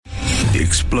the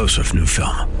explosive new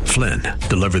film, Flynn,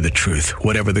 Deliver the Truth,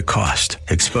 Whatever the Cost,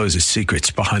 exposes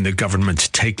secrets behind the government's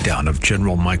takedown of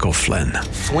General Michael Flynn.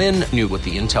 Flynn knew what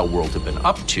the intel world had been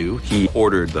up to. He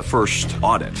ordered the first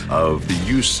audit of the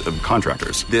use of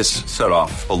contractors. This set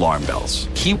off alarm bells.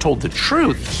 He told the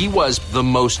truth. He was the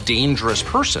most dangerous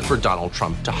person for Donald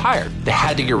Trump to hire. They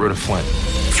had to get rid of Flynn.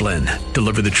 Flynn,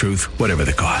 Deliver the Truth, Whatever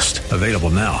the Cost. Available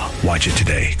now. Watch it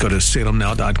today. Go to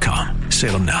salemnow.com.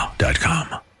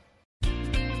 salemnow.com.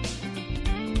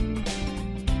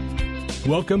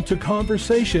 Welcome to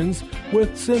Conversations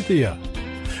with Cinthia.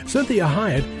 Cinthia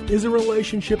Hiett is a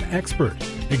relationship expert,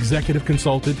 executive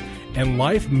consultant, and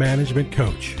life management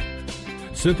coach.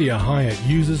 Cinthia Hiett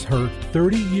uses her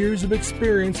 30 years of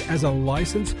experience as a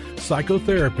licensed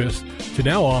psychotherapist to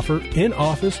now offer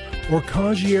in-office or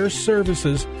concierge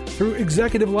services through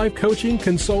executive life coaching,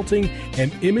 consulting,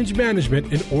 and image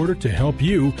management in order to help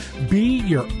you be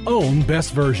your own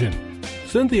best version.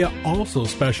 Cinthia also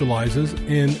specializes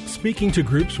in speaking to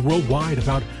groups worldwide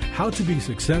about how to be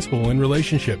successful in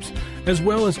relationships, as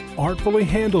well as artfully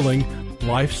handling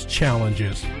life's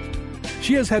challenges.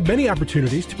 She has had many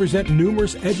opportunities to present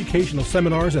numerous educational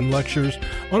seminars and lectures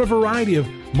on a variety of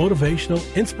motivational,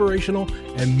 inspirational,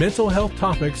 and mental health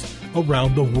topics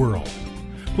around the world.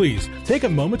 Please take a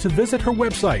moment to visit her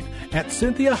website at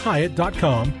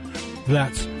CinthiaHiett.com.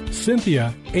 That's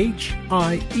Cinthia,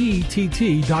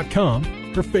 Hiett.com.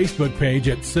 Her Facebook page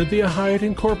at Cinthia Hiett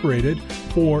Incorporated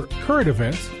for current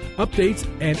events, updates,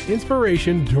 and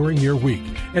inspiration during your week,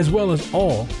 as well as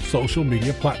all social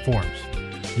media platforms.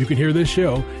 You can hear this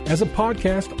show as a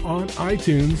podcast on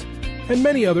iTunes and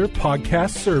many other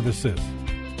podcast services.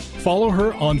 Follow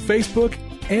her on Facebook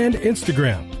and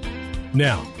Instagram.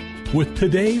 Now, with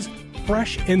today's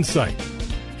fresh insight,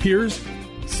 here's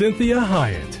Cinthia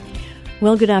Hiett.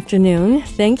 Well, good afternoon.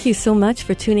 Thank you so much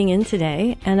for tuning in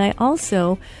today. And I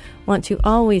also want to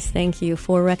always thank you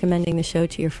for recommending the show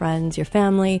to your friends, your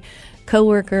family,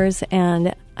 coworkers,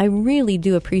 and I really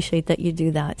do appreciate that you do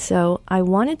that. So I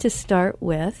wanted to start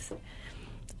with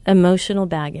emotional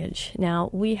baggage.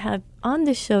 Now, we have on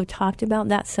the show talked about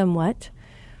that somewhat,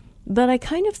 but I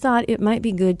kind of thought it might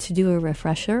be good to do a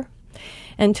refresher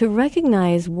and to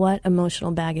recognize what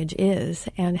emotional baggage is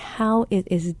and how it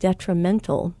is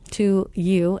detrimental to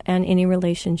you and any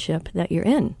relationship that you're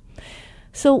in.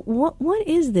 So what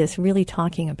is this really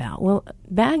talking about? Well,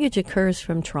 baggage occurs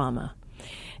from trauma.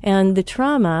 And the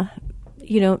trauma,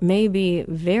 may be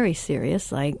very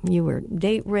serious, like you were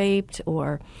date raped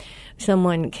or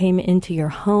someone came into your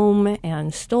home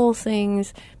and stole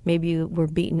things. Maybe you were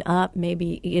beaten up.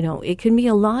 Maybe, it can be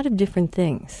a lot of different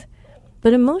things.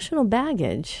 But emotional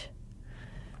baggage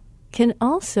can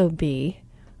also be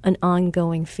an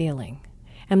ongoing feeling.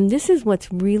 And this is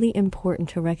what's really important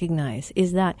to recognize,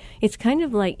 is that it's kind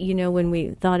of like, when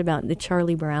we thought about the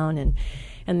Charlie Brown and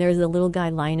there's a little guy,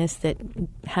 Linus, that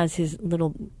has his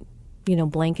little,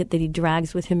 blanket that he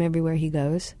drags with him everywhere he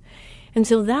goes. And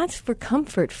so that's for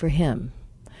comfort for him.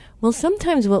 Well,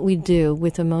 sometimes what we do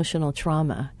with emotional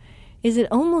trauma is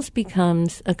it almost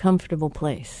becomes a comfortable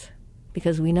place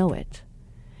because we know it.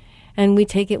 And we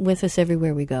take it with us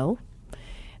everywhere we go.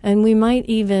 And we might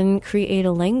even create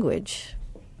a language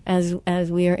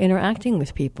as we are interacting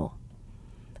with people.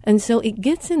 And so it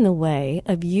gets in the way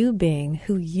of you being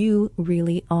who you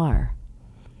really are.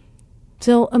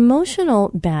 So emotional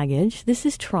baggage, this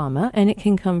is trauma, and it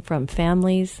can come from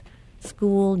families,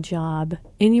 school, job,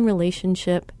 any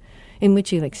relationship in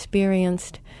which you've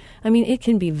experienced. It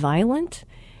can be violent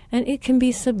and it can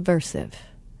be subversive.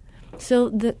 So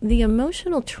the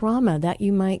emotional trauma that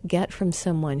you might get from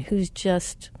someone who's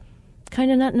just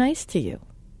kind of not nice to you,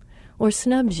 or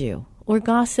snubs you, or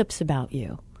gossips about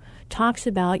you, talks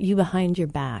about you behind your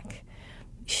back,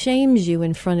 shames you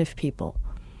in front of people,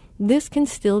 this can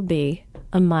still be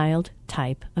a mild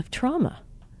type of trauma.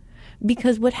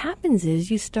 Because what happens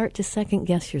is you start to second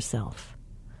guess yourself,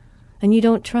 and you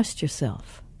don't trust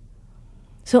yourself.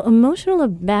 So emotional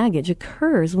baggage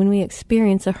occurs when we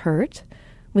experience a hurt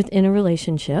within a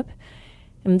relationship,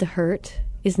 and the hurt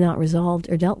is not resolved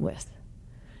or dealt with.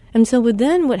 And so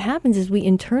then what happens is we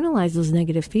internalize those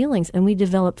negative feelings and we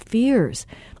develop fears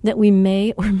that we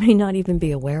may or may not even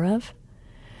be aware of.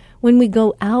 When we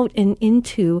go out and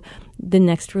into the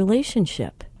next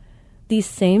relationship, these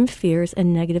same fears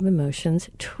and negative emotions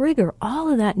trigger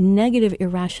all of that negative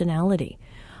irrationality,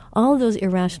 all of those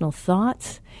irrational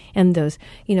thoughts and those,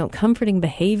 comforting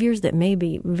behaviors that may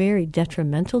be very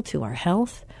detrimental to our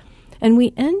health. And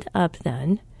we end up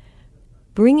then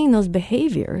bringing those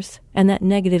behaviors and that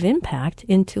negative impact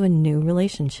into a new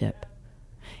relationship.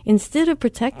 Instead of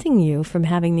protecting you from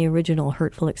having the original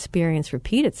hurtful experience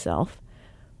repeat itself,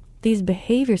 these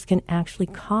behaviors can actually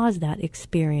cause that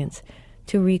experience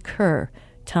to recur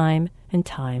time and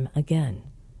time again.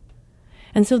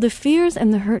 And so the fears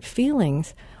and the hurt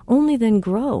feelings only then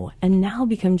grow and now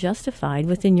become justified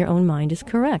within your own mind as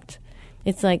correct.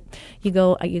 It's like you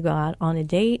go out on a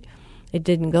date, it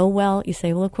didn't go well, you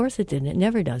say, well, of course it didn't, it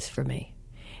never does for me.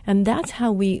 And that's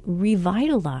how we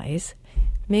revitalize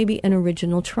maybe an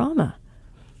original trauma,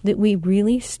 that we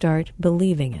really start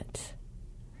believing it.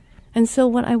 And so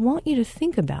what I want you to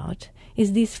think about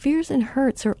is these fears and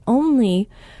hurts are only,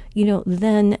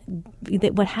 then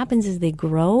what happens is they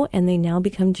grow and they now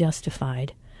become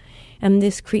justified. And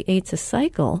this creates a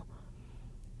cycle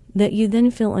that you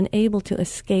then feel unable to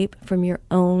escape from your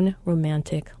own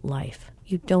romantic life.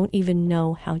 You don't even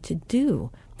know how to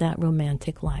do that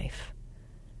romantic life.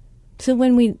 So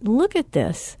when we look at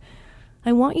this,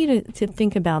 I want you to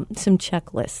think about some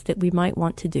checklists that we might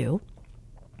want to do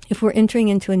if we're entering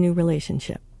into a new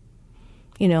relationship.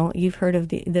 You've heard of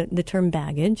the term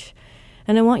baggage,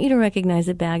 and I want you to recognize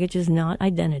that baggage is not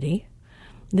identity.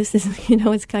 This is,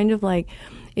 it's kind of like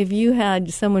if you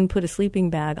had someone put a sleeping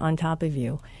bag on top of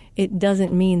you, it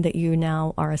doesn't mean that you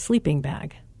now are a sleeping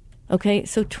bag. Okay?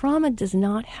 So trauma does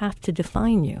not have to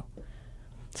define you.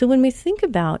 So when we think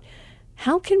about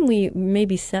how can we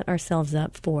maybe set ourselves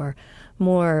up for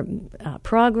more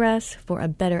progress, for a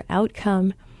better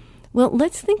outcome, well,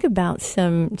 let's think about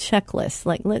some checklists.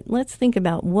 Let's think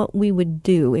about what we would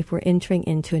do if we're entering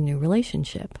into a new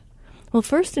relationship. Well,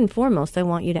 first and foremost, I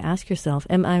want you to ask yourself,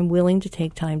 am I willing to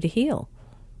take time to heal?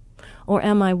 Or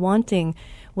am I wanting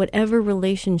whatever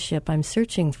relationship I'm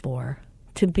searching for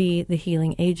to be the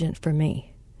healing agent for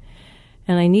me?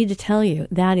 And I need to tell you,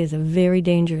 that is a very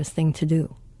dangerous thing to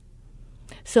do.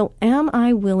 So am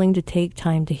I willing to take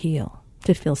time to heal,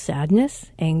 to feel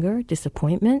sadness, anger,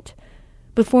 disappointment,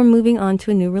 before moving on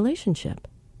to a new relationship?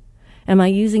 Am I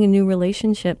using a new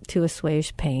relationship to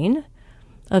assuage pain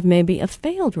of maybe a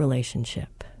failed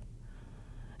relationship?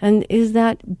 And is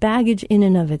that baggage in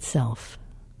and of itself?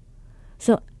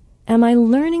 So am I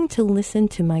learning to listen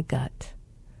to my gut?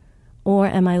 Or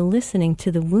am I listening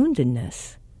to the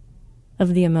woundedness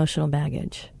of the emotional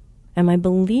baggage? Am I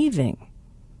believing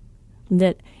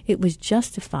that it was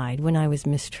justified when I was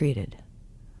mistreated?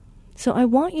 So I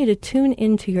want you to tune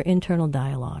into your internal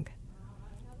dialogue.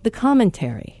 The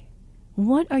commentary.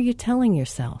 What are you telling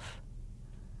yourself?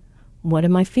 What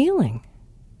am I feeling?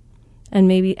 And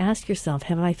maybe ask yourself,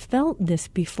 have I felt this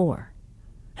before?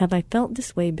 Have I felt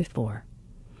this way before?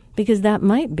 Because that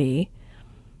might be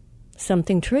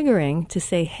something triggering to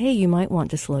say, hey, you might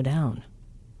want to slow down.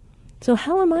 So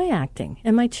how am I acting?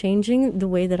 Am I changing the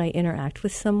way that I interact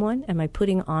with someone? Am I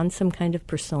putting on some kind of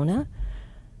persona?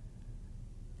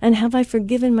 And have I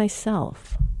forgiven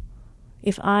myself?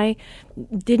 If I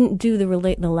didn't do the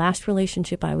last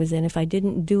relationship I was in, if I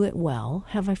didn't do it well,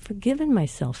 have I forgiven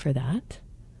myself for that?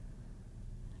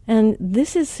 And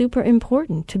this is super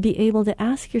important, to be able to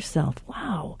ask yourself,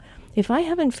 wow, if I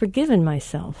haven't forgiven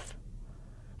myself,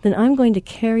 then I'm going to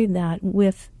carry that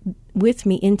with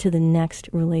me into the next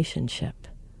relationship.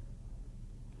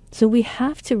 So we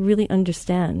have to really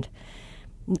understand,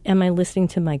 am I listening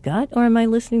to my gut or am I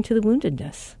listening to the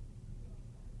woundedness?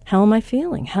 How am I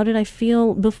feeling? How did I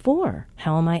feel before?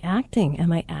 How am I acting?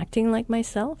 Am I acting like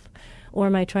myself? Or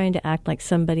am I trying to act like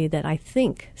somebody that I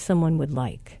think someone would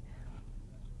like?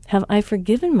 Have I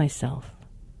forgiven myself?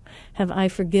 Have I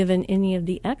forgiven any of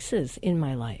the exes in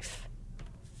my life?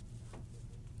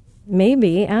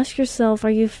 Maybe ask yourself,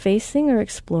 are you facing or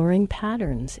exploring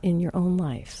patterns in your own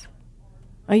life?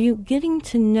 Are you getting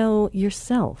to know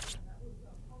yourself?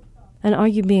 And are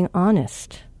you being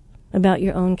honest about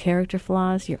your own character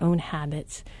flaws, your own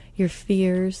habits, your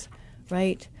fears,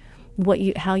 right?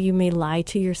 How you may lie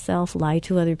to yourself, lie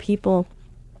to other people.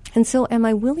 And so am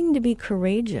I willing to be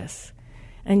courageous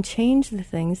and change the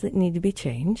things that need to be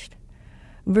changed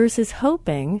versus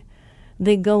hoping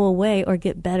they go away or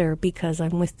get better because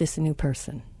I'm with this new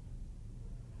person?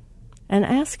 And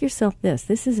ask yourself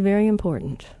this is very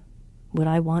important. Would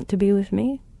I want to be with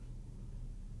me?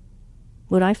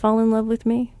 Would I fall in love with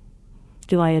me?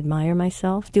 Do I admire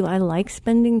myself? Do I like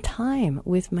spending time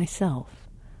with myself?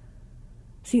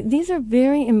 See, these are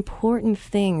very important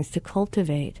things to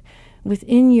cultivate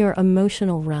within your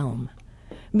emotional realm.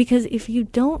 Because if you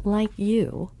don't like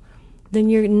you, then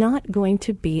you're not going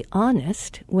to be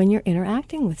honest when you're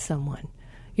interacting with someone.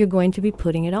 You're going to be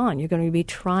putting it on. You're going to be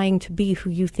trying to be who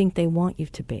you think they want you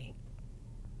to be.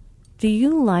 Do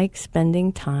you like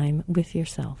spending time with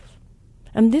yourself?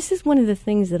 And this is one of the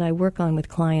things that I work on with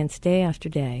clients day after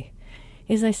day,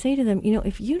 is I say to them,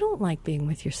 if you don't like being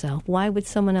with yourself, why would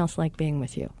someone else like being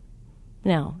with you?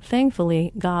 Now,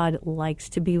 thankfully, God likes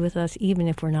to be with us even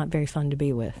if we're not very fun to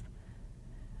be with.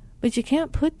 But you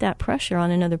can't put that pressure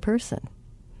on another person.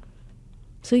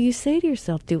 So you say to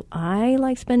yourself, do I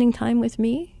like spending time with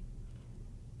me?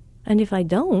 And if I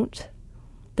don't,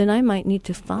 then I might need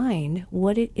to find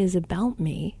what it is about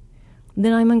me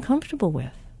that I'm uncomfortable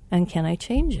with. And can I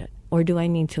change it? Or do I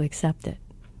need to accept it?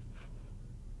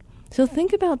 So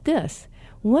think about this.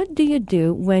 What do you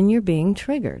do when you're being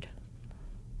triggered?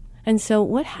 And so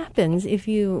what happens if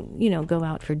you go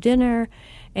out for dinner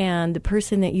and the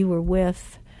person that you were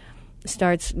with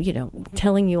starts,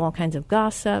 telling you all kinds of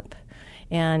gossip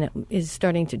and is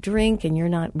starting to drink and you're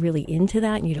not really into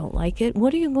that and you don't like it?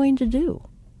 What are you going to do?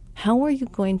 How are you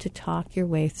going to talk your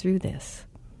way through this?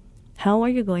 How are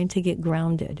you going to get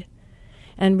grounded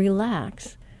and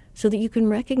relax so that you can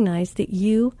recognize that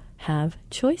you have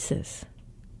choices?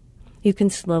 You can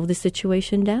slow the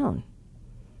situation down.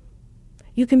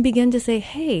 You can begin to say,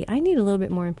 hey, I need a little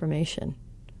bit more information,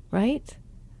 right?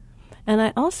 And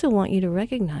I also want you to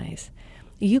recognize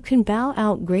you can bow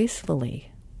out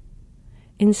gracefully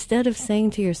instead of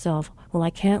saying to yourself, well, I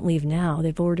can't leave now.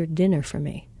 They've ordered dinner for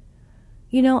me.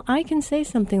 I can say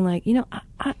something like,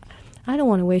 I don't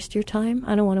want to waste your time.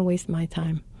 I don't want to waste my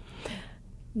time.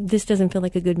 This doesn't feel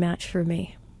like a good match for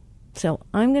me. So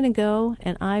I'm going to go,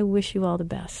 and I wish you all the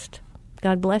best.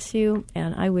 God bless you,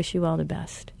 and I wish you all the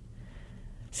best.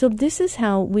 So this is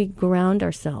how we ground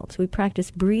ourselves. We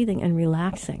practice breathing and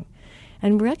relaxing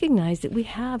and recognize that we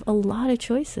have a lot of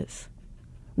choices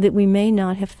that we may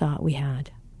not have thought we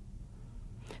had.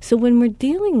 So when we're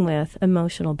dealing with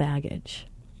emotional baggage,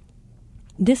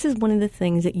 this is one of the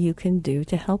things that you can do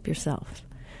to help yourself.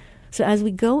 So as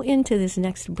we go into this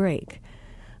next break,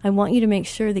 I want you to make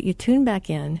sure that you tune back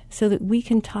in so that we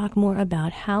can talk more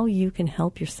about how you can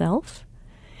help yourself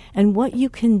and what you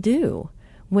can do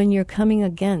when you're coming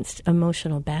against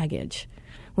emotional baggage,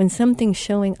 when something's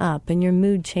showing up and your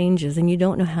mood changes and you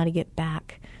don't know how to get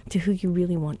back to who you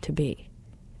really want to be.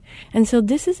 And so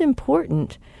this is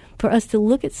important for us to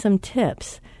look at some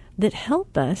tips that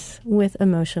help us with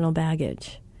emotional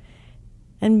baggage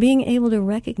and being able to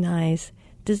recognize,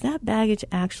 does that baggage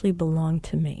actually belong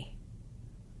to me?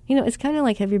 It's kind of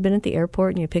like, have you been at the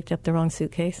airport and you picked up the wrong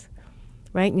suitcase,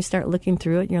 right? And you start looking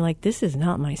through it and you're like, this is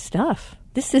not my stuff.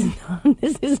 This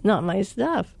is not my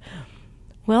stuff.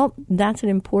 Well, that's an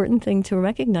important thing to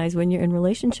recognize when you're in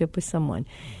relationship with someone.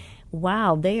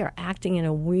 Wow, they are acting in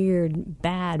a weird,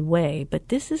 bad way, but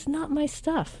this is not my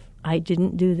stuff. I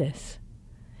didn't do this.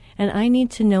 And I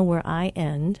need to know where I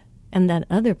end and that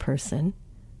other person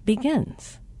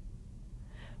begins.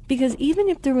 Because even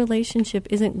if the relationship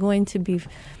isn't going to be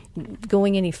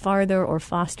going any farther or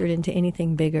fostered into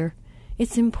anything bigger,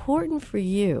 it's important for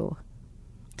you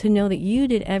to know that you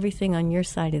did everything on your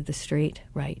side of the street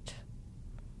right.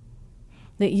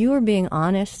 That you are being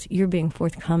honest, you're being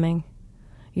forthcoming,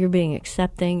 you're being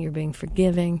accepting, you're being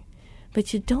forgiving,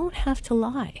 but you don't have to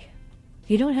lie.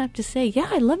 You don't have to say, yeah,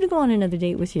 I'd love to go on another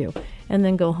date with you, and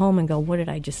then go home and go, what did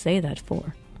I just say that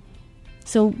for?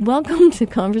 So welcome to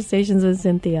Conversations with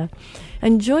Cinthia,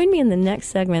 and join me in the next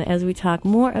segment as we talk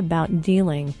more about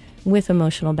dealing with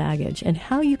emotional baggage and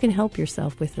how you can help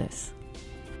yourself with this.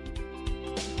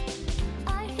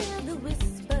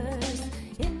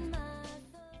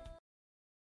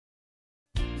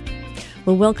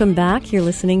 Well, welcome back. You're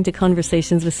listening to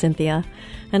Conversations with Cinthia,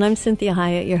 and I'm Cinthia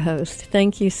Hyatt, your host.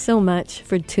 Thank you so much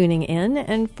for tuning in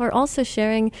and for also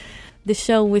sharing the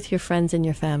show with your friends and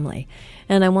your family.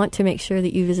 And I want to make sure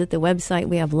that you visit the website.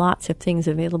 We have lots of things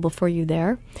available for you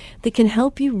there that can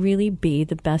help you really be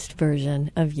the best version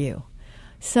of you.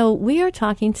 So we are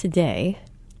talking today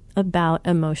about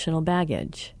emotional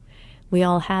baggage. We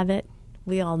all have it.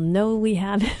 We all know we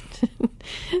have it.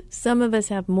 Some of us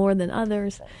have more than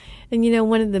others. And,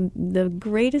 one of the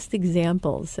greatest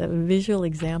examples, a visual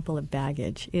example of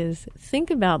baggage is, think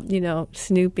about,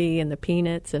 Snoopy and the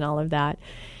Peanuts and all of that.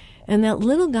 And that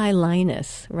little guy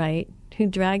Linus, right, who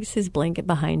drags his blanket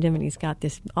behind him and he's got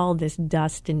all this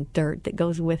dust and dirt that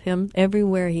goes with him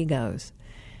everywhere he goes.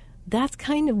 That's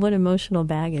kind of what emotional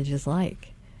baggage is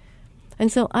like.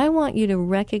 And so I want you to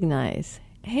recognize,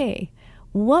 hey,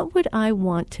 what would I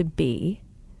want to be,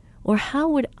 or how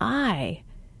would I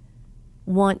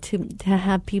want to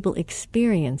have people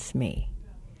experience me?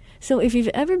 So if you've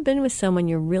ever been with someone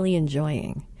you're really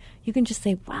enjoying, you can just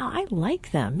say, wow, I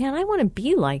like them. Man, I want to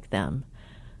be like them.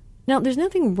 Now, there's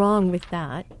nothing wrong with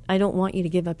that. I don't want you to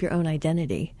give up your own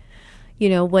identity.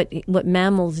 What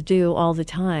mammals do all the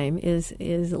time is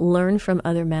learn from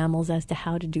other mammals as to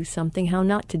how to do something, how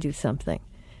not to do something.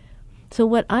 So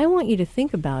what I want you to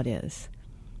think about is,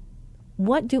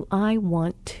 what do I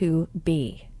want to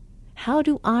be? How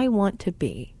do I want to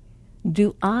be?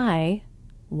 Do I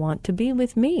want to be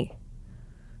with me?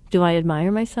 Do I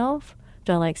admire myself?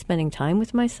 Do I like spending time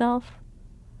with myself?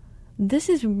 This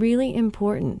is really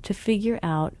important to figure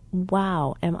out,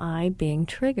 wow, am I being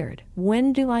triggered?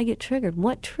 When do I get triggered?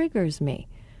 What triggers me?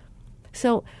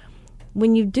 So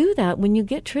when you do that, when you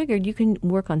get triggered, you can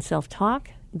work on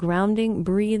self-talk, grounding,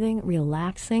 breathing,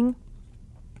 relaxing,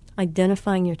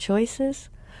 identifying your choices,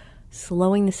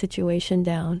 slowing the situation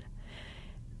down.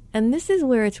 And this is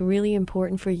where it's really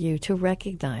important for you to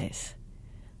recognize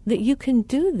that you can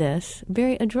do this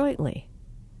very adroitly.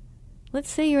 Let's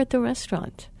say you're at the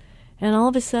restaurant and all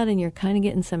of a sudden you're kind of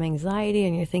getting some anxiety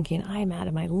and you're thinking, I'm out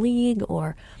of my league,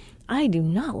 or I do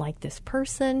not like this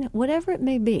person, whatever it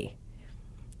may be.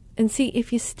 And see,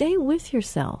 if you stay with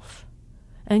yourself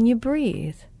and you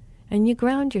breathe and you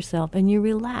ground yourself and you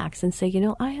relax and say, you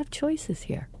know, I have choices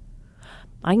here.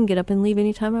 I can get up and leave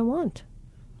anytime I want.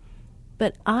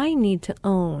 But I need to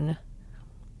own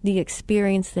the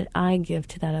experience that I give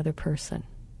to that other person.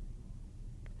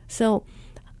 So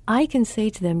I can say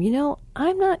to them, you know,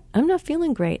 I'm not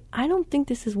feeling great. I don't think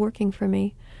this is working for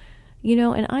me. You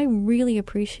know, and I really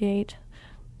appreciate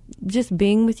just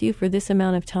being with you for this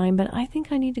amount of time, but I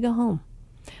think I need to go home.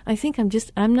 I think I'm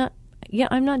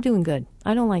not doing good.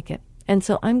 I don't like it. And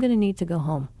so I'm going to need to go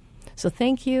home. So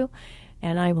thank you,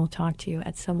 and I will talk to you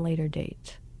at some later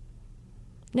date.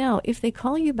 Now, if they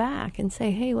call you back and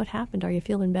say, hey, what happened? Are you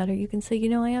feeling better? You can say, you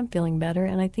know, I am feeling better,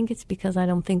 and I think it's because I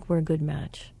don't think we're a good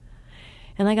match.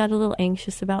 And I got a little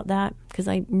anxious about that because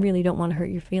I really don't want to hurt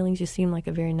your feelings. You seem like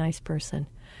a very nice person.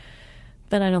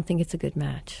 But I don't think it's a good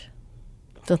match.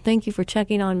 So thank you for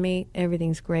checking on me.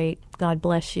 Everything's great. God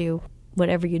bless you,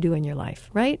 whatever you do in your life,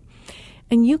 right?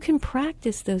 And you can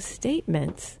practice those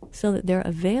statements so that they're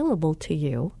available to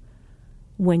you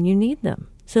when you need them,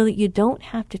 so that you don't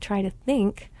have to try to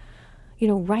think, you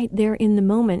know, right there in the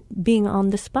moment, being on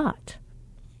the spot.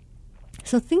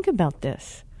 So think about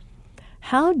this.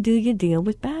 How do you deal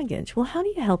with baggage? Well, how do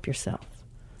you help yourself?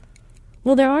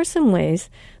 Well, there are some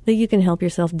ways that you can help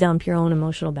yourself dump your own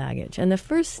emotional baggage. And the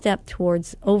first step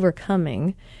towards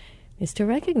overcoming is to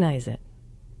recognize it.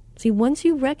 See, once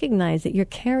you recognize that you're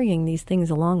carrying these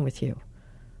things along with you,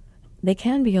 they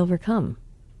can be overcome.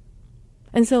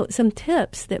 And so some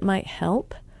tips that might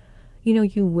help, you know,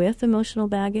 you with emotional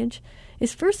baggage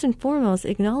is first and foremost,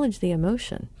 acknowledge the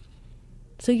emotion.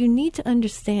 So you need to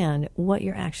understand what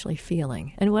you're actually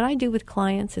feeling. And what I do with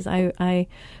clients is I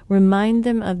remind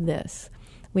them of this.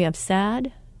 We have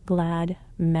sad, glad,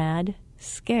 mad,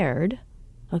 scared,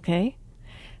 okay,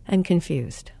 and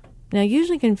confused. Now,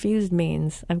 usually confused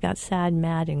means I've got sad,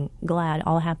 mad, and glad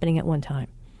all happening at one time.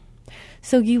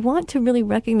 So you want to really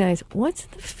recognize, what's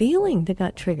the feeling that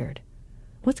got triggered?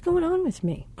 What's going on with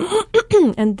me?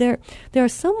 And there are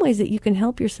some ways that you can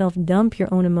help yourself dump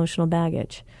your own emotional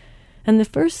baggage. And the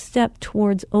first step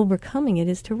towards overcoming it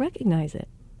is to recognize it.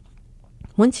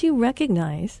 Once you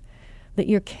recognize that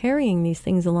you're carrying these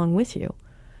things along with you,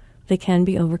 they can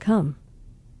be overcome.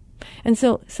 And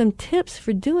so some tips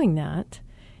for doing that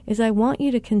is I want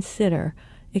you to consider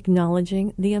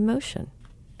acknowledging the emotion.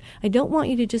 I don't want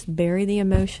you to just bury the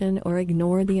emotion or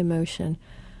ignore the emotion.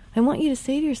 I want you to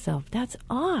say to yourself, that's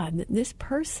odd that this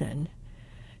person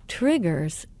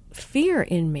triggers fear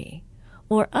in me,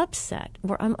 or upset,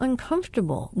 or I'm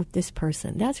uncomfortable with this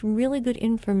person. That's really good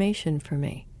information for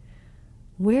me.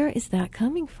 Where is that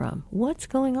coming from? What's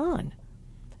going on?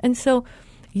 And so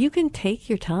you can take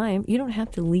your time. You don't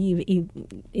have to leave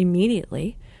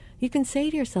immediately. You can say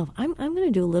to yourself, I'm going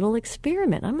to do a little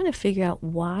experiment. I'm going to figure out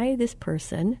why this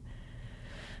person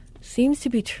seems to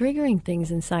be triggering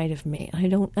things inside of me. I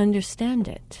don't understand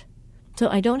it. So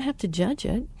I don't have to judge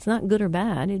it. It's not good or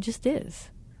bad. It just is.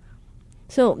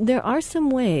 So there are some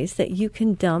ways that you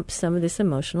can dump some of this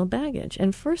emotional baggage.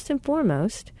 And first and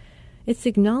foremost, it's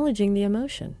acknowledging the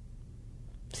emotion.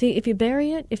 See, if you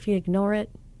bury it, if you ignore it,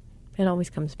 it always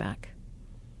comes back.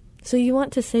 So you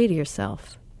want to say to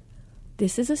yourself,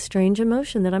 this is a strange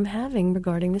emotion that I'm having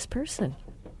regarding this person.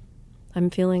 I'm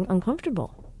feeling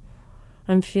uncomfortable.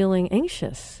 I'm feeling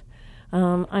anxious.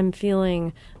 I'm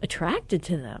feeling attracted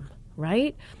to them,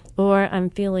 right? Or I'm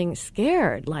feeling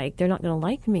scared, like they're not going to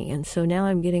like me. And so now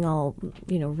I'm getting all,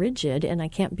 rigid and I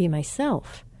can't be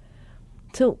myself.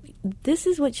 So this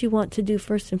is what you want to do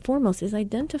first and foremost, is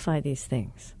identify these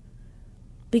things.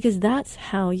 Because that's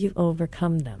how you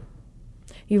overcome them.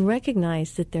 You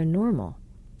recognize that they're normal.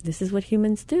 This is what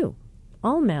humans do.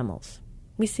 All mammals.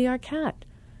 We see our cat.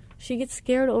 She gets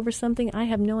scared over something. I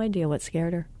have no idea what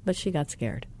scared her, but she got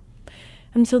scared.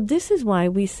 And so this is why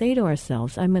we say to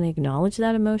ourselves, I'm going to acknowledge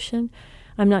that emotion,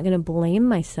 I'm not going to blame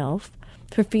myself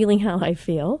for feeling how I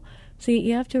feel. So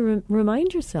you have to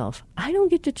remind yourself, I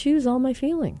don't get to choose all my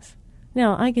feelings.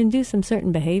 Now, I can do some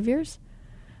certain behaviors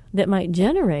that might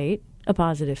generate a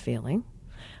positive feeling.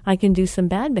 I can do some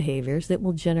bad behaviors that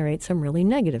will generate some really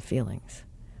negative feelings.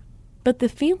 But the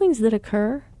feelings that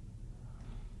occur,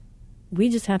 we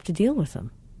just have to deal with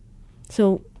them.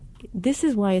 So this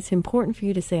is why it's important for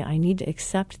you to say, I need to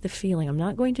accept the feeling. I'm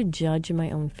not going to judge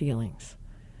my own feelings.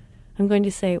 I'm going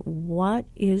to say, what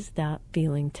is that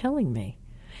feeling telling me?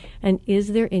 And is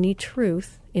there any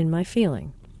truth in my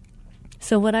feeling?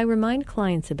 So what I remind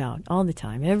clients about all the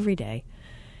time, every day,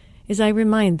 is I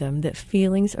remind them that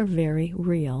feelings are very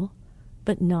real,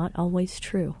 but not always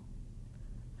true.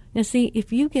 Now see,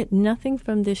 if you get nothing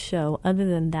from this show other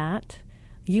than that,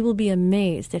 you will be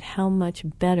amazed at how much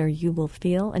better you will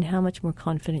feel and how much more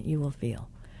confident you will feel.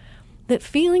 That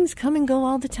feelings come and go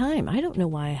all the time. I don't know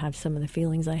why I have some of the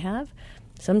feelings I have.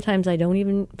 Sometimes I don't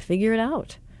even figure it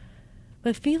out.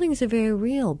 But feelings are very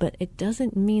real, but it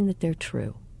doesn't mean that they're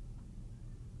true.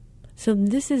 So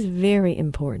this is very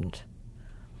important.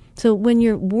 So when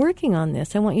you're working on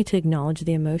this, I want you to acknowledge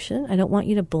the emotion. I don't want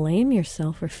you to blame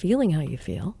yourself for feeling how you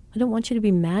feel. I don't want you to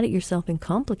be mad at yourself and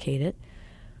complicate it.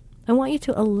 I want you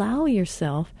to allow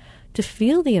yourself to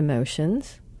feel the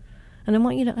emotions, and I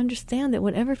want you to understand that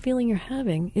whatever feeling you're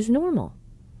having is normal.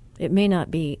 It may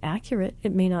not be accurate.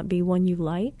 It may not be one you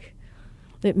like.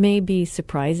 It may be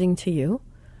surprising to you,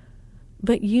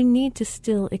 but you need to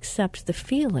still accept the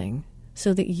feeling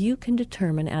so that you can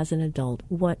determine as an adult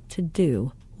what to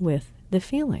do with the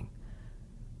feeling.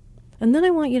 And then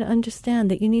I want you to understand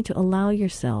that you need to allow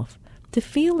yourself to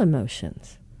feel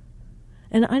emotions.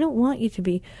 And I don't want you to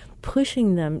be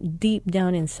pushing them deep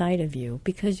down inside of you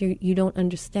because you don't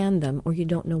understand them or you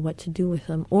don't know what to do with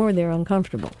them or they're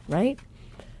uncomfortable, right?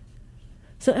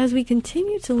 So as we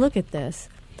continue to look at this,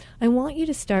 I want you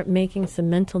to start making some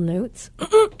mental notes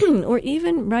or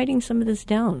even writing some of this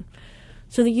down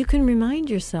so that you can remind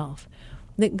yourself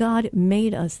that God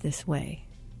made us this way.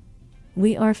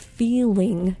 We are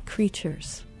feeling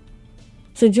creatures.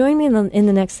 So join me in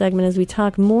the next segment as we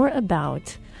talk more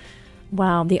about,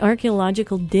 the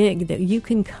archaeological dig that you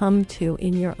can come to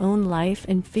in your own life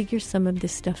and figure some of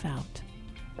this stuff out.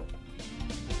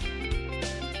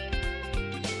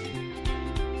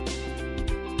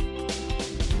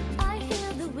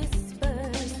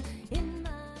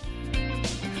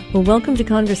 Well, welcome to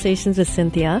Conversations with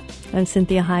Cinthia. I'm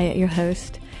Cinthia Hyatt, your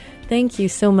host. Thank you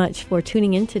so much for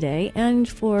tuning in today and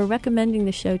for recommending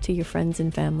the show to your friends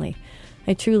and family.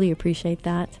 I truly appreciate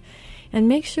that. And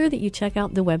make sure that you check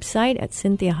out the website at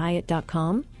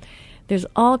CinthiaHyatt.com. There's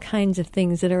all kinds of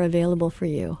things that are available for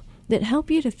you that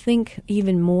help you to think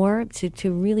even more,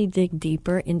 to really dig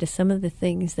deeper into some of the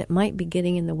things that might be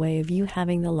getting in the way of you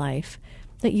having the life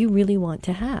that you really want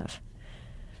to have.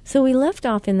 So we left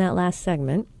off in that last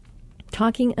segment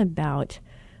talking about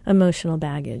emotional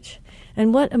baggage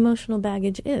and what emotional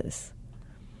baggage is.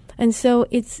 And so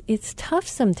it's tough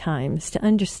sometimes to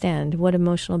understand what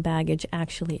emotional baggage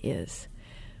actually is.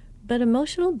 But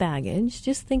emotional baggage,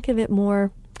 just think of it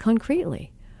more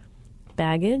concretely.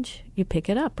 Baggage, you pick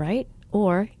it up, right?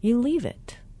 Or you leave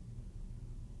it.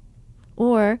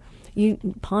 Or you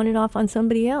pawn it off on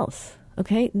somebody else.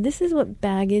 Okay? This is what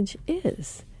baggage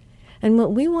is. And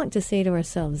what we want to say to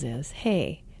ourselves is,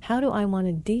 hey, how do I want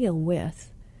to deal with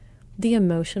the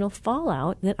emotional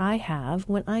fallout that I have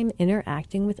when I'm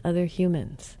interacting with other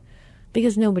humans?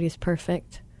 Because nobody's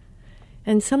perfect.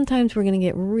 And sometimes we're going to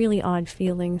get really odd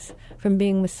feelings from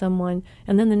being with someone,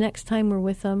 and then the next time we're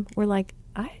with them, we're like,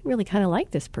 I really kind of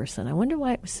like this person. I wonder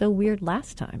why it was so weird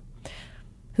last time.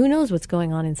 Who knows what's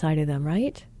going on inside of them,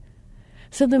 right?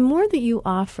 So the more that you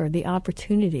offer the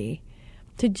opportunity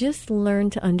to just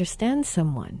learn to understand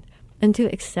someone and to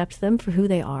accept them for who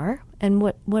they are, and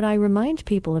what I remind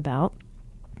people about,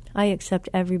 I accept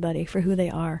everybody for who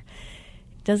they are.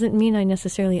 Doesn't mean I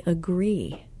necessarily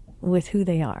agree with who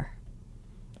they are.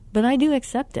 But I do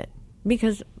accept it,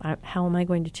 because how am I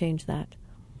going to change that?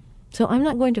 So I'm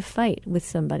not going to fight with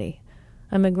somebody.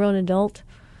 I'm a grown adult.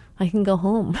 I can go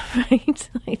home, right?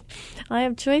 I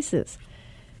have choices.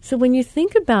 So when you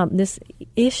think about this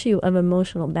issue of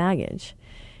emotional baggage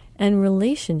and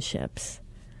relationships,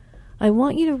 I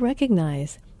want you to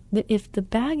recognize that if the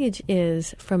baggage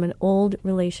is from an old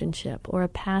relationship or a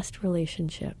past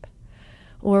relationship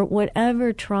or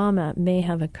whatever trauma may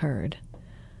have occurred,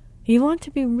 you want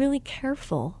to be really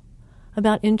careful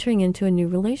about entering into a new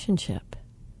relationship.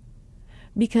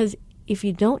 Because if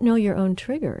you don't know your own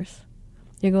triggers,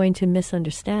 you're going to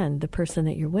misunderstand the person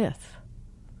that you're with.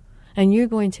 And you're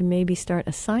going to maybe start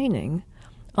assigning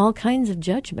all kinds of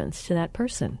judgments to that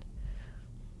person.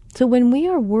 So when we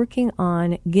are working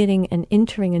on getting and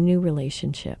entering a new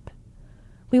relationship,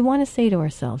 we want to say to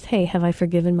ourselves, hey, have I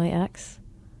forgiven my ex?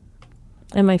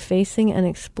 Am I facing and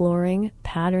exploring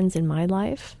patterns in my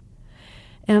life?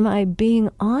 Am I being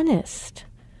honest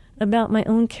about my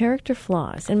own character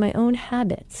flaws and my own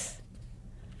habits?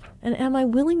 And am I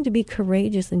willing to be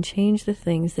courageous and change the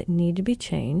things that need to be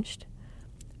changed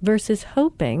versus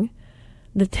hoping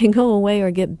that they go away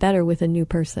or get better with a new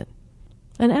person?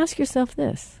 And ask yourself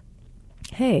this.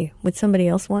 Hey, would somebody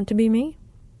else want to be me?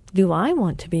 Do I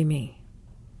want to be me?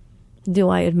 Do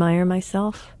I admire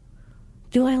myself?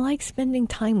 Do I like spending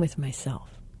time with myself?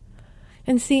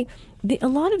 And see, a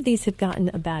lot of these have gotten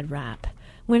a bad rap.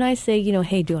 When I say,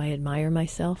 hey, do I admire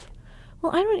myself?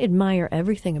 Well, I don't admire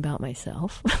everything about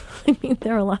myself. I mean,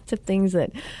 there are lots of things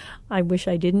that I wish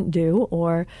I didn't do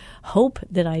or hope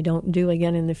that I don't do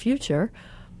again in the future.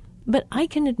 But I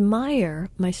can admire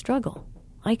my struggle.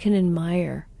 I can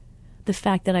admire the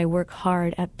fact that I work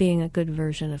hard at being a good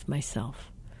version of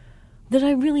myself. That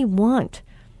I really want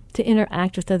to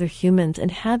interact with other humans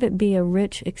and have it be a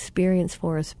rich experience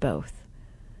for us both.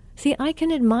 See, I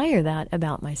can admire that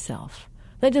about myself.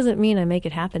 That doesn't mean I make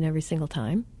it happen every single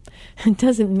time. It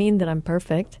doesn't mean that I'm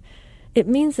perfect. It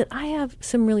means that I have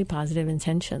some really positive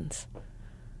intentions.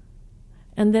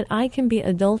 And that I can be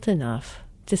adult enough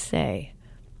to say,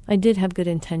 I did have good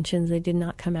intentions, they did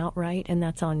not come out right, and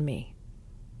that's on me.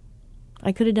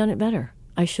 I could have done it better.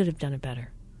 I should have done it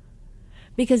better.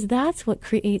 Because that's what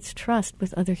creates trust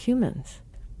with other humans.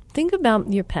 Think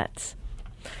about your pets.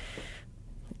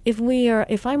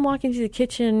 If I'm walking to the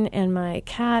kitchen and my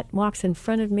cat walks in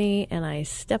front of me and I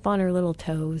step on her little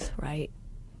toes, right?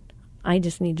 I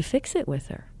just need to fix it with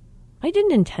her. I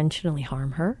didn't intentionally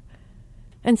harm her.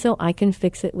 And so I can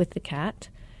fix it with the cat,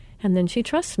 and then she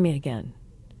trusts me again.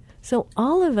 So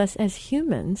all of us as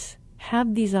humans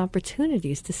have these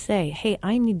opportunities to say, hey,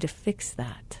 I need to fix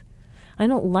that. I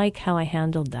don't like how I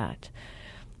handled that.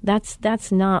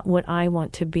 That's not what I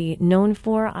want to be known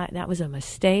for. That was a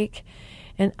mistake.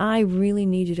 And I really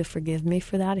need you to forgive me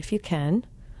for that if you can.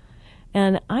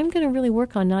 And I'm going to really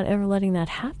work on not ever letting that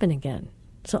happen again.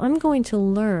 So I'm going to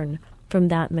learn from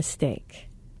that mistake.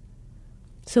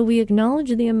 So we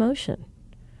acknowledge the emotion.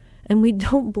 And we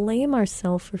don't blame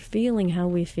ourselves for feeling how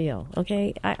we feel,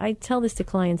 okay? I tell this to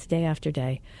clients day after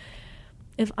day.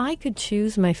 If I could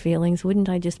choose my feelings, wouldn't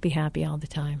I just be happy all the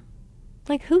time?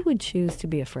 Like, who would choose to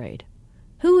be afraid?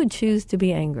 Who would choose to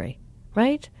be angry,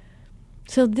 right?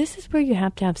 So this is where you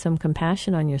have to have some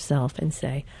compassion on yourself and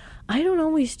say, I don't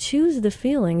always choose the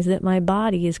feelings that my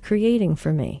body is creating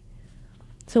for me.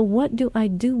 So what do I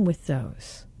do with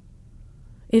those?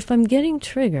 If I'm getting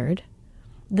triggered,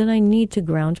 then I need to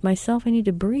ground myself. I need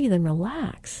to breathe and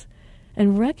relax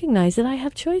and recognize that I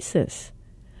have choices.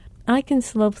 I can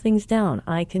slow things down.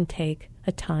 I can take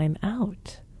a time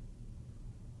out.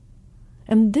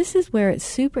 And this is where it's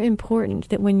super important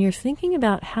that when you're thinking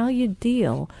about how you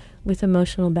deal with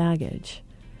emotional baggage,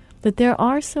 that there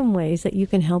are some ways that you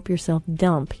can help yourself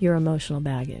dump your emotional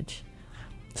baggage.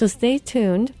 So stay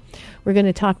tuned. We're going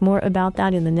to talk more about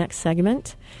that in the next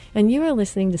segment. And you are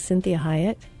listening to Cinthia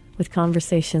Hiett with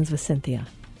Conversations with Cinthia.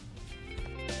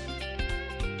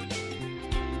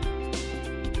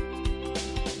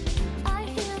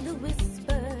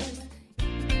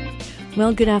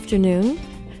 Well, good afternoon.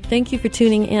 Thank you for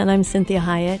tuning in. I'm Cinthia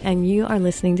Hiett, and you are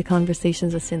listening to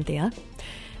Conversations with Cinthia.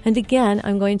 And again,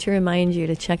 I'm going to remind you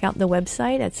to check out the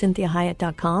website at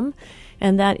CinthiaHiett.com,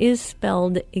 and that is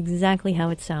spelled exactly how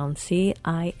it sounds,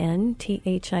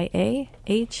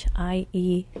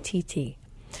 CINTHIAHIETT.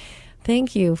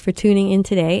 Thank you for tuning in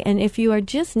today. And if you are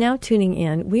just now tuning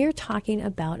in, we are talking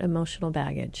about emotional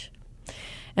baggage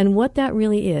and what that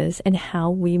really is and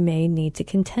how we may need to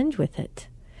contend with it.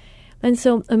 And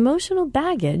so emotional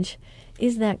baggage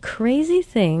is that crazy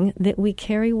thing that we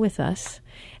carry with us,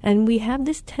 and we have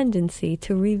this tendency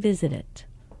to revisit it.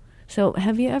 So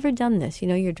have you ever done this? You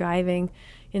know, you're driving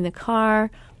in the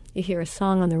car, you hear a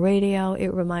song on the radio,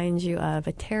 it reminds you of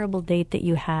a terrible date that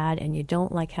you had, and you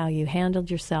don't like how you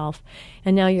handled yourself,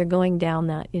 and now you're going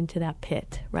down into that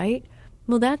pit, right?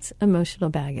 Well, that's emotional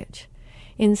baggage.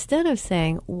 Instead of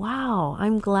saying, wow,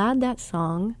 I'm glad that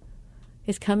song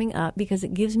is coming up because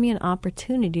it gives me an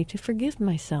opportunity to forgive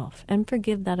myself and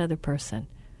forgive that other person.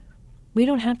 We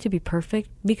don't have to be perfect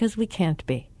because we can't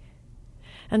be.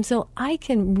 And so I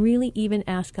can really even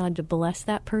ask God to bless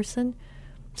that person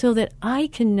so that I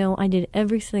can know I did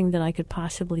everything that I could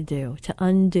possibly do to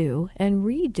undo and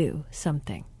redo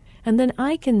something. And then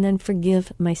I can then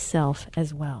forgive myself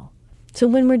as well. So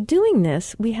when we're doing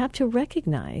this, we have to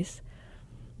recognize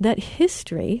that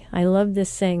history, I love this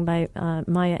saying by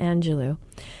Maya Angelou,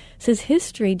 says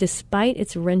history, despite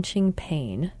its wrenching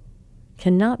pain,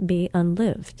 cannot be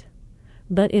unlived,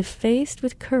 but if faced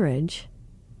with courage,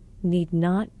 need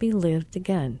not be lived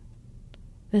again.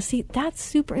 Now see, that's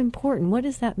super important. What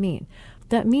does that mean?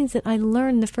 That means that I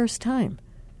learned the first time.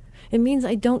 It means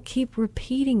I don't keep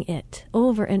repeating it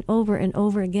over and over and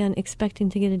over again, expecting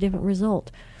to get a different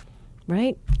result.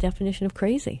 Right? Definition of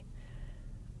crazy.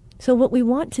 So what we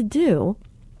want to do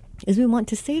is we want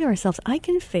to say to ourselves, I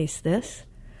can face this.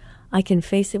 I can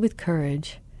face it with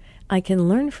courage. I can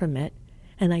learn from it.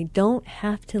 And I don't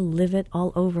have to live it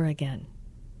all over again.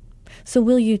 So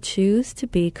will you choose to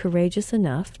be courageous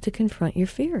enough to confront your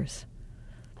fears,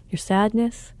 your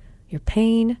sadness, your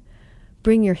pain,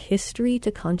 bring your history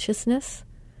to consciousness,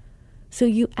 so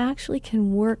you actually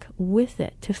can work with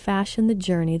it to fashion the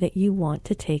journey that you want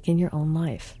to take in your own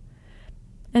life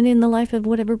and in the life of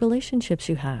whatever relationships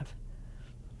you have.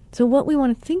 So what we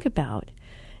want to think about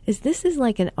is this is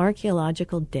like an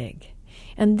archaeological dig.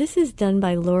 And this is done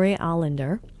by Laurie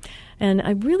Allender. And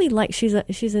I really like, she's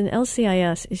an LCSW,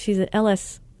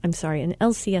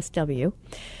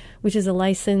 which is a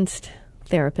licensed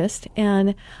therapist.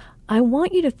 And I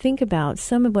want you to think about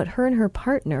some of what her and her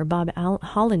partner, Bob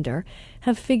Hollender,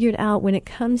 have figured out when it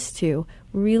comes to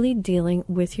really dealing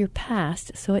with your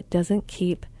past so it doesn't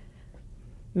keep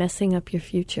messing up your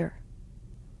future.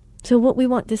 So what we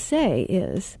want to say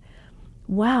is,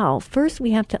 wow, first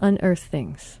we have to unearth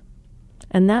things.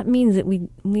 And that means that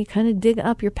we kind of dig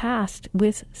up your past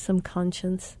with some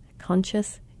conscious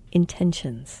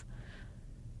intentions.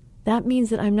 That means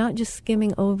that I'm not just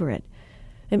skimming over it.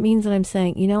 It means that I'm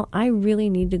saying, I really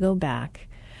need to go back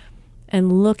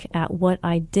and look at what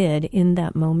I did in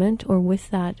that moment or with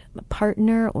that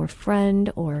partner or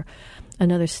friend or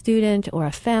another student or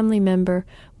a family member,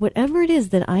 whatever it is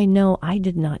that I know I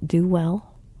did not do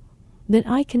well, that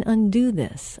I can undo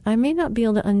this. I may not be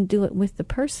able to undo it with the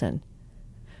person,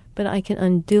 but I can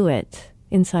undo it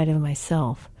inside of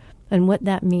myself. And what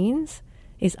that means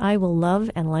is I will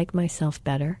love and like myself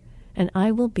better, and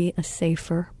I will be a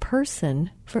safer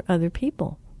person for other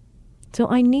people. So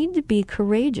I need to be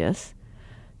courageous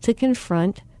to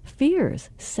confront fears,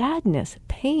 sadness,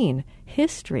 pain,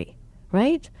 history,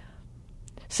 right?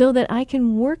 So that I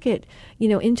can work it,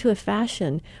 into a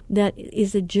fashion that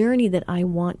is a journey that I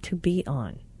want to be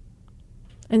on.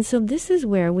 And so this is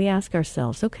where we ask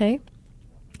ourselves, okay,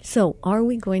 so are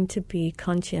we going to be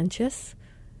conscientious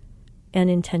and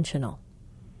intentional?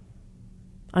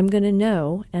 I'm going to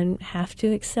know and have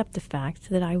to accept the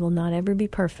fact that I will not ever be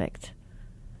perfect.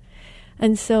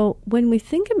 And so when we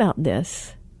think about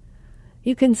this,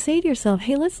 you can say to yourself,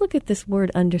 hey, let's look at this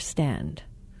word understand.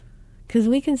 Because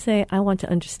we can say, I want to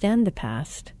understand the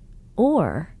past,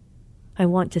 or I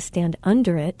want to stand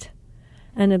under it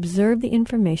and observe the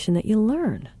information that you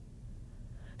learn.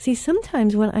 See,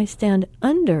 sometimes when I stand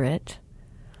under it,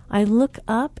 I look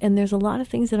up and there's a lot of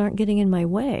things that aren't getting in my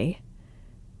way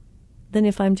than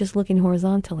if I'm just looking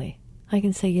horizontally. I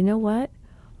can say, you know what?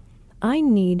 I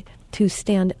need to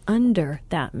stand under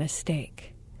that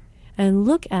mistake and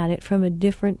look at it from a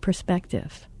different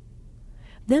perspective.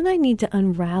 Then I need to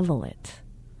unravel it.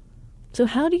 So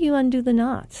how do you undo the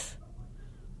knots?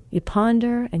 You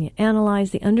ponder and you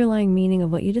analyze the underlying meaning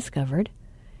of what you discovered,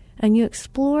 and you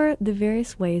explore the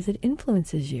various ways it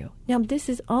influences you. Now, this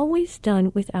is always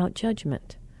done without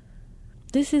judgment.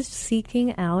 This is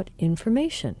seeking out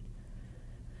information.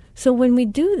 So when we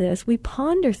do this, we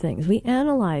ponder things. We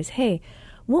analyze, hey,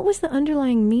 what was the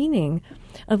underlying meaning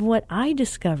of what I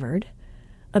discovered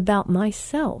about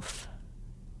myself?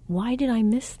 Why did I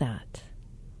miss that?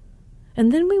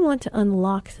 And then we want to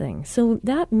unlock things. So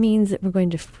that means that we're going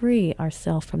to free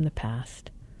ourselves from the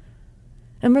past.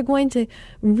 And we're going to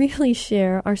really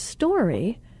share our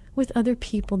story with other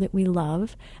people that we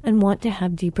love and want to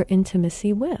have deeper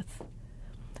intimacy with.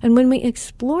 And when we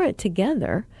explore it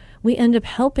together, we end up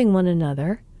helping one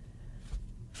another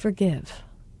forgive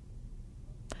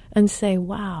and say,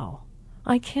 wow,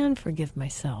 I can forgive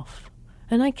myself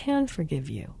and I can forgive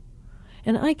you.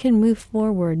 And I can move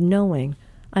forward knowing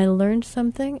I learned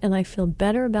something and I feel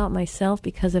better about myself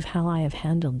because of how I have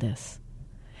handled this.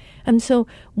 And so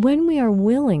when we are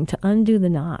willing to undo the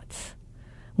knots,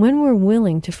 when we're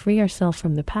willing to free ourselves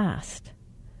from the past,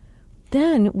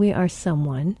 then we are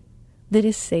someone that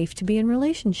is safe to be in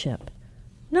relationship.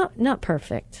 Not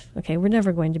perfect. Okay, we're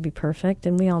never going to be perfect,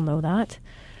 and we all know that.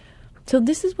 So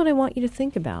this is what I want you to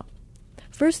think about.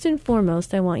 First and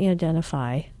foremost, I want you to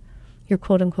identify your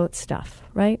quote-unquote stuff,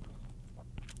 right?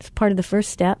 It's part of the first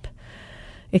step.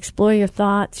 Explore your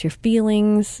thoughts, your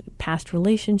feelings, past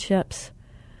relationships.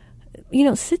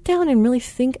 sit down and really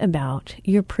think about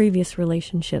your previous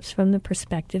relationships from the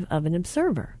perspective of an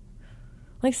observer.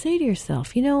 Like, say to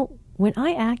yourself, when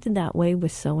I acted that way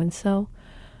with so-and-so,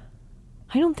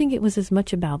 I don't think it was as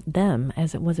much about them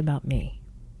as it was about me.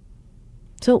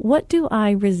 So what do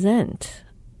I resent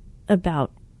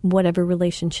about whatever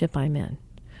relationship I'm in?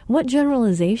 What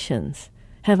generalizations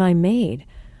have I made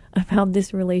about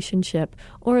this relationship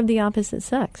or of the opposite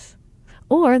sex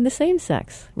or the same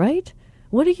sex, right?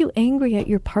 What are you angry at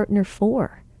your partner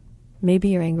for? Maybe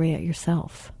you're angry at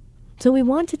yourself. So we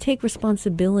want to take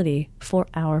responsibility for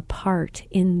our part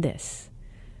in this.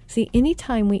 See,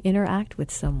 anytime we interact with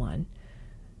someone,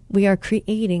 we are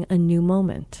creating a new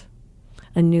moment,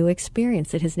 a new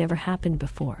experience that has never happened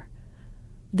before.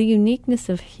 The uniqueness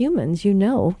of humans,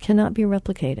 cannot be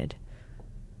replicated.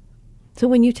 So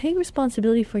when you take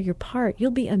responsibility for your part,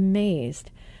 you'll be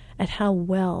amazed at how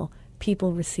well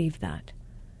people receive that.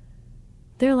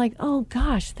 They're like, oh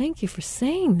gosh, thank you for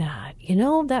saying that.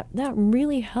 That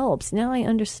really helps. Now I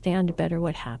understand better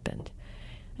what happened.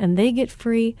 And they get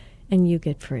free and you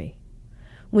get free.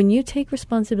 When you take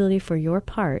responsibility for your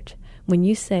part, when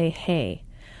you say, hey,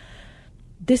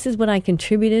 this is what I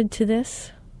contributed to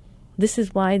this. This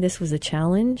is why this was a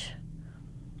challenge.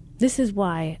 This is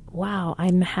why, wow,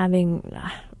 I'm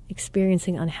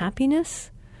experiencing unhappiness.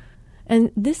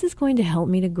 And this is going to help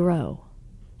me to grow,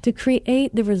 to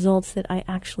create the results that I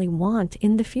actually want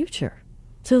in the future.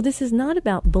 So this is not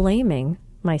about blaming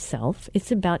myself.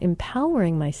 It's about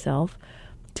empowering myself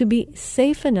to be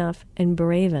safe enough and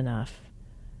brave enough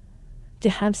to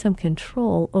have some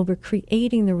control over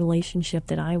creating the relationship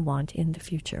that I want in the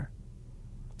future.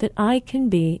 That I can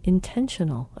be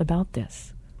intentional about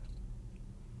this.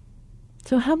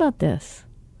 So how about this?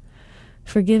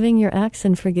 Forgiving your ex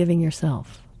and forgiving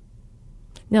yourself.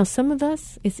 Now, some of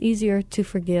us, it's easier to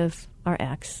forgive our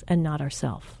ex and not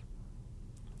ourselves.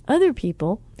 Other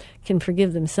people can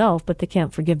forgive themselves, but they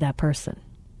can't forgive that person.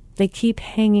 They keep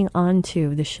hanging on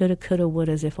to the shoulda, coulda,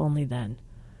 wouldas, if only then.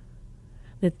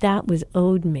 That was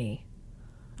owed me.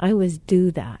 I was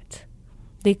due that.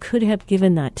 They could have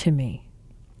given that to me.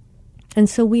 And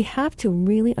so we have to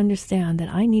really understand that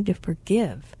I need to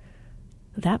forgive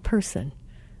that person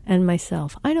and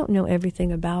myself. I don't know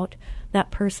everything about that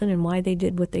person and why they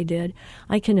did what they did.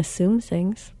 I can assume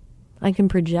things. I can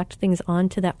project things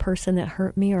onto that person that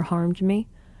hurt me or harmed me.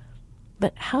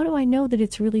 But how do I know that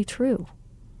it's really true?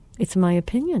 It's my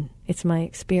opinion. It's my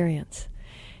experience.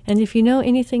 And if you know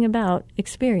anything about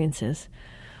experiences,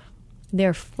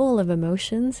 they're full of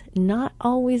emotions, not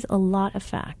always a lot of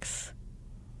facts.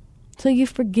 So you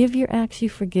forgive your ex, you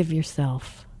forgive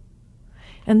yourself.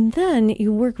 And then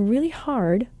you work really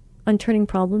hard on turning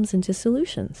problems into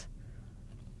solutions.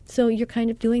 So you're kind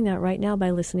of doing that right now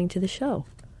by listening to the show.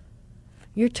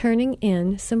 You're turning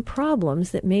in some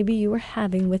problems that maybe you were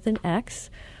having with an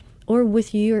ex or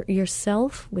with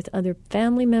yourself, with other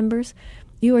family members.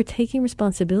 You are taking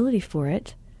responsibility for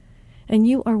it, and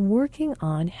you are working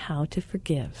on how to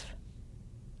forgive.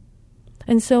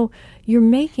 And so you're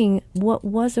making what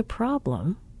was a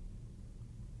problem,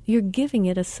 you're giving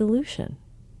it a solution.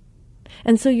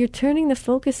 And so you're turning the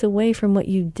focus away from what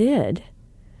you did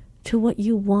to what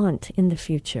you want in the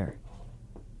future.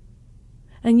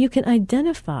 And you can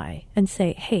identify and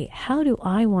say, hey, how do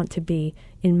I want to be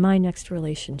in my next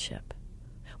relationship?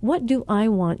 What do I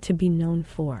want to be known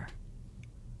for?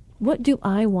 What do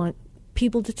I want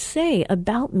people to say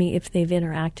about me if they've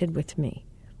interacted with me?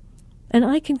 And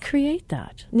I can create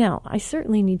that. Now, I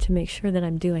certainly need to make sure that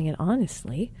I'm doing it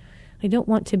honestly. I don't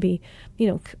want to be,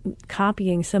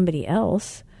 copying somebody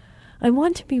else. I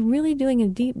want to be really doing a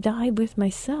deep dive with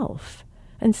myself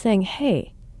and saying,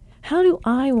 hey, how do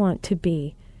I want to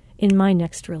be in my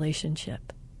next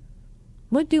relationship?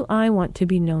 What do I want to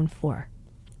be known for?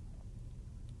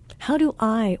 How do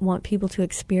I want people to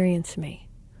experience me?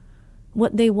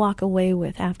 What they walk away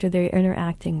with after they're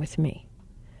interacting with me.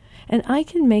 And I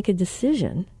can make a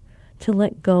decision to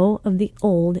let go of the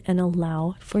old and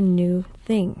allow for new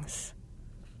things.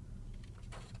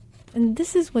 And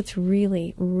this is what's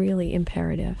really, really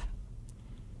imperative.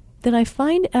 That I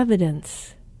find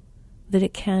evidence that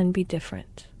it can be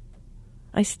different.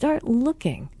 I start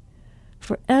looking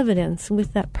for evidence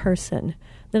with that person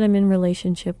that I'm in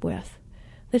relationship with.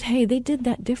 That, hey, they did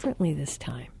that differently this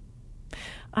time.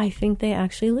 I think they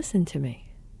actually listened to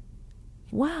me.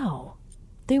 Wow,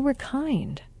 they were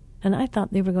kind, and I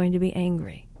thought they were going to be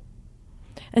angry.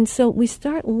 And so we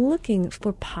start looking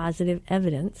for positive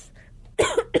evidence,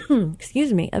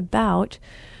 about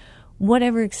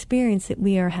whatever experience that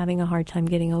we are having a hard time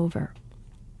getting over.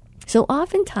 So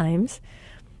oftentimes,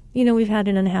 We've had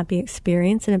an unhappy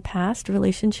experience in a past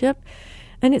relationship,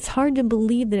 and it's hard to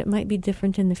believe that it might be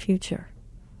different in the future.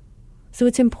 So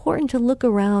it's important to look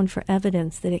around for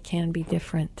evidence that it can be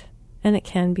different and it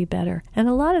can be better. And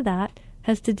a lot of that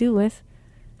has to do with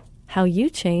how you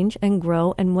change and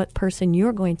grow and what person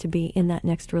you're going to be in that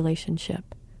next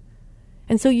relationship.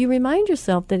 And so you remind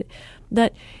yourself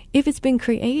that if it's been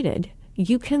created,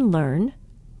 you can learn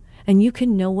and you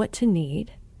can know what to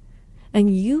need,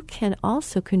 and you can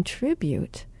also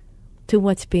contribute to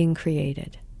what's being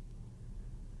created.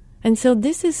 And so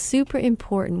this is super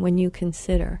important when you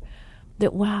consider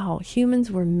that, wow, humans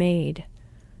were made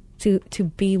to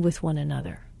be with one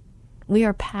another. We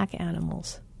are pack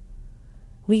animals.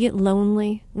 We get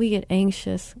lonely, we get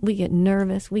anxious, we get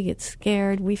nervous, we get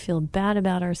scared, we feel bad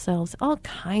about ourselves, all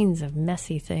kinds of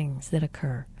messy things that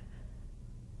occur.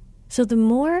 So the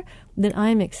more that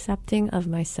I'm accepting of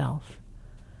myself,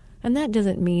 and that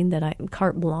doesn't mean that I'm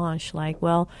carte blanche, like,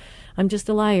 well, I'm just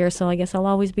a liar, so I guess I'll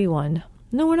always be one.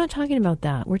 No, we're not talking about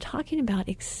that. We're talking about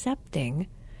accepting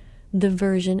the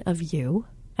version of you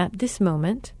at this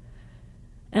moment.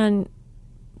 And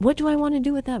what do I want to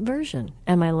do with that version?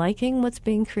 Am I liking what's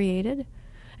being created?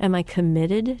 Am I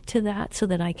committed to that so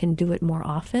that I can do it more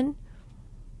often?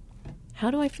 How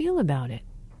do I feel about it?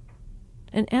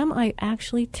 And am I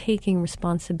actually taking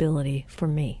responsibility for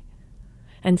me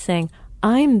and saying,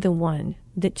 I'm the one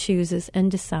that chooses and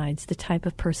decides the type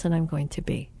of person I'm going to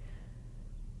be?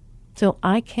 So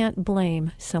I can't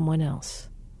blame someone else.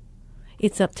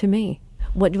 It's up to me.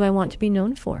 What do I want to be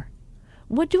known for?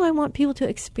 What do I want people to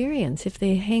experience if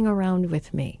they hang around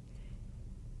with me?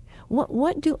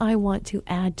 What do I want to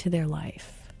add to their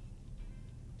life?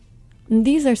 And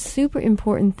these are super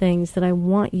important things that I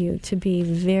want you to be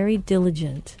very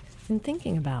diligent in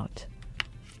thinking about.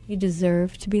 You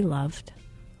deserve to be loved,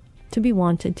 to be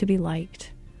wanted, to be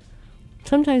liked.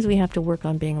 Sometimes we have to work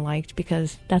on being liked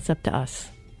because that's up to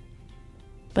us.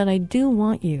 But I do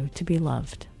want you to be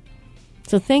loved.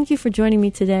 So thank you for joining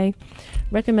me today.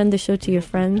 Recommend the show to your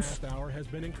friends. The past hour has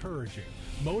been encouraging,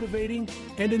 motivating,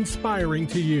 and inspiring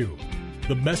to you.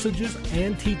 The messages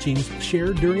and teachings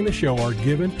shared during the show are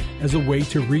given as a way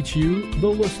to reach you, the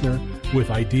listener, with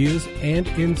ideas and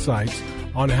insights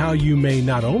on how you may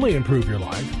not only improve your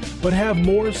life, but have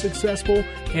more successful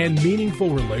and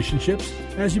meaningful relationships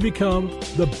as you become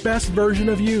the best version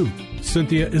of you.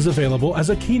 Cinthia is available as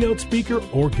a keynote speaker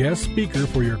or guest speaker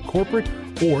for your corporate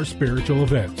or spiritual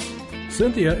events.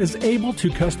 Cinthia is able to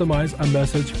customize a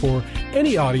message for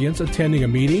any audience attending a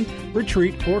meeting,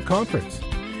 retreat, or conference.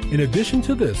 In addition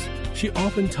to this, she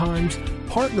oftentimes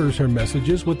partners her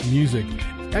messages with music,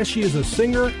 as she is a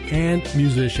singer and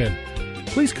musician.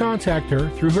 Please contact her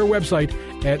through her website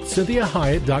at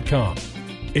CinthiaHyatt.com.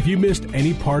 If you missed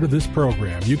any part of this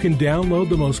program, you can download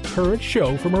the most current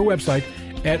show from her website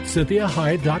at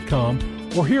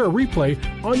CinthiaHyatt.com or hear a replay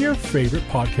on your favorite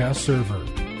podcast server.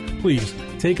 Please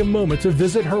take a moment to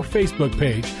visit her Facebook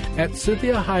page at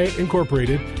Cinthia Hyatt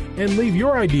Incorporated and leave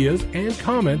your ideas and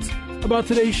comments about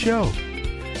today's show.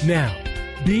 Now,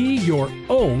 be your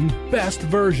own best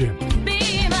version.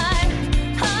 Be my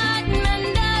heart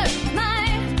mender, my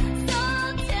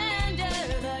soul tender,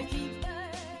 the keeper.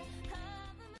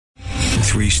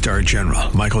 3-star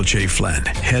General Michael J. Flynn,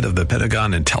 head of the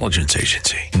Pentagon Intelligence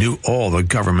Agency, knew all the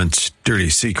government's dirty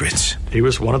secrets. He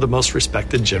was one of the most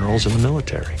respected generals in the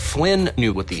military. Flynn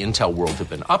knew what the intel world had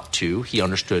been up to. He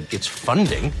understood its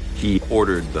funding. He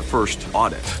ordered the first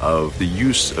audit of the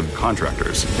use of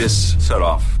contractors. This set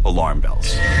off alarm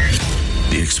bells.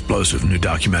 The explosive new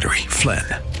documentary, Flynn,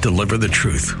 Deliver the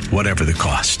Truth, Whatever the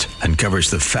Cost, uncovers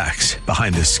the facts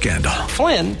behind this scandal.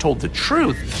 Flynn told the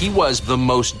truth. He was the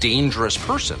most dangerous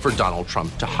person for Donald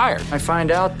Trump to hire. I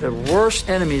find out the worst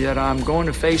enemy that I'm going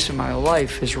to face in my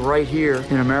life is right here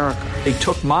in America. They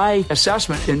took my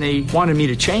assessment and they wanted me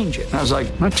to change it. And I was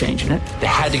like, I'm not changing it. They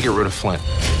had to get rid of Flynn.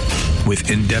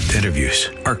 With in-depth interviews,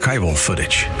 archival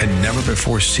footage, and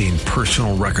never-before-seen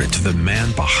personal records of the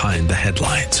man behind the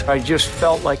headlines. I just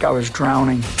felt like I was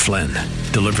drowning. Flynn,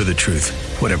 Deliver the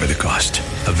Truth, Whatever the Cost.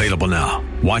 Available now.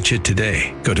 Watch it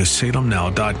today. Go to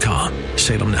salemnow.com.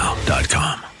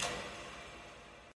 salemnow.com.